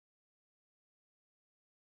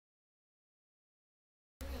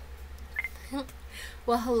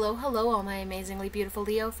Well, hello, all my amazingly beautiful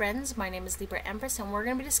Leo friends. My name is Libra Empress, and we're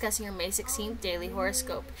going to be discussing your May 16th daily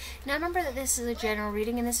horoscope. Now, remember that this is a general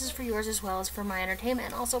reading, and this is for yours as well as for my entertainment.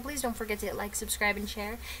 And also, please don't forget to hit like, subscribe, and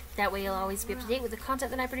share. That way, you'll always be up to date with the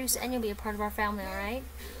content that I produce, and you'll be a part of our family, alright?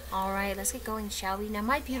 Alright, let's get going, shall we? Now,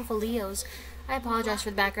 my beautiful Leos, I apologize for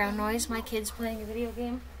the background noise. My kid's playing a video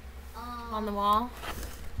game on the wall.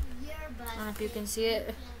 I don't know if you can see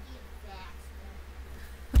it.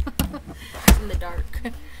 It's in the dark.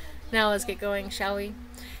 Now let's get going, shall we?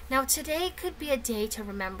 Now today could be a day to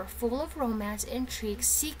remember, full of romance, intrigue,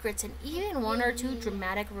 secrets, and even one or two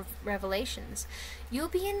dramatic revelations. You'll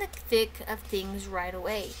be in the thick of things right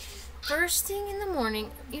away. First thing in the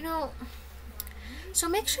morning, so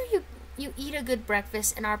make sure you eat a good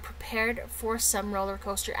breakfast and are prepared for some roller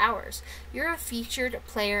coaster hours. You're a featured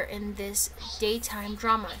player in this daytime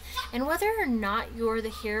drama, and whether or not you're the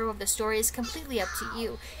hero of the story is completely up to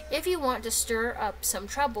you. If you want to stir up some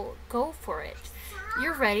trouble, go for it.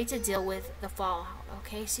 You're ready to deal with the fallout,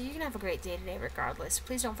 okay? So you can have a great day today regardless.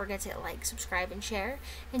 Please don't forget to hit like, subscribe, and share.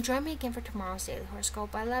 And join me again for tomorrow's daily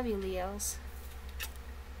horoscope. I love you, Leos.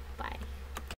 Bye.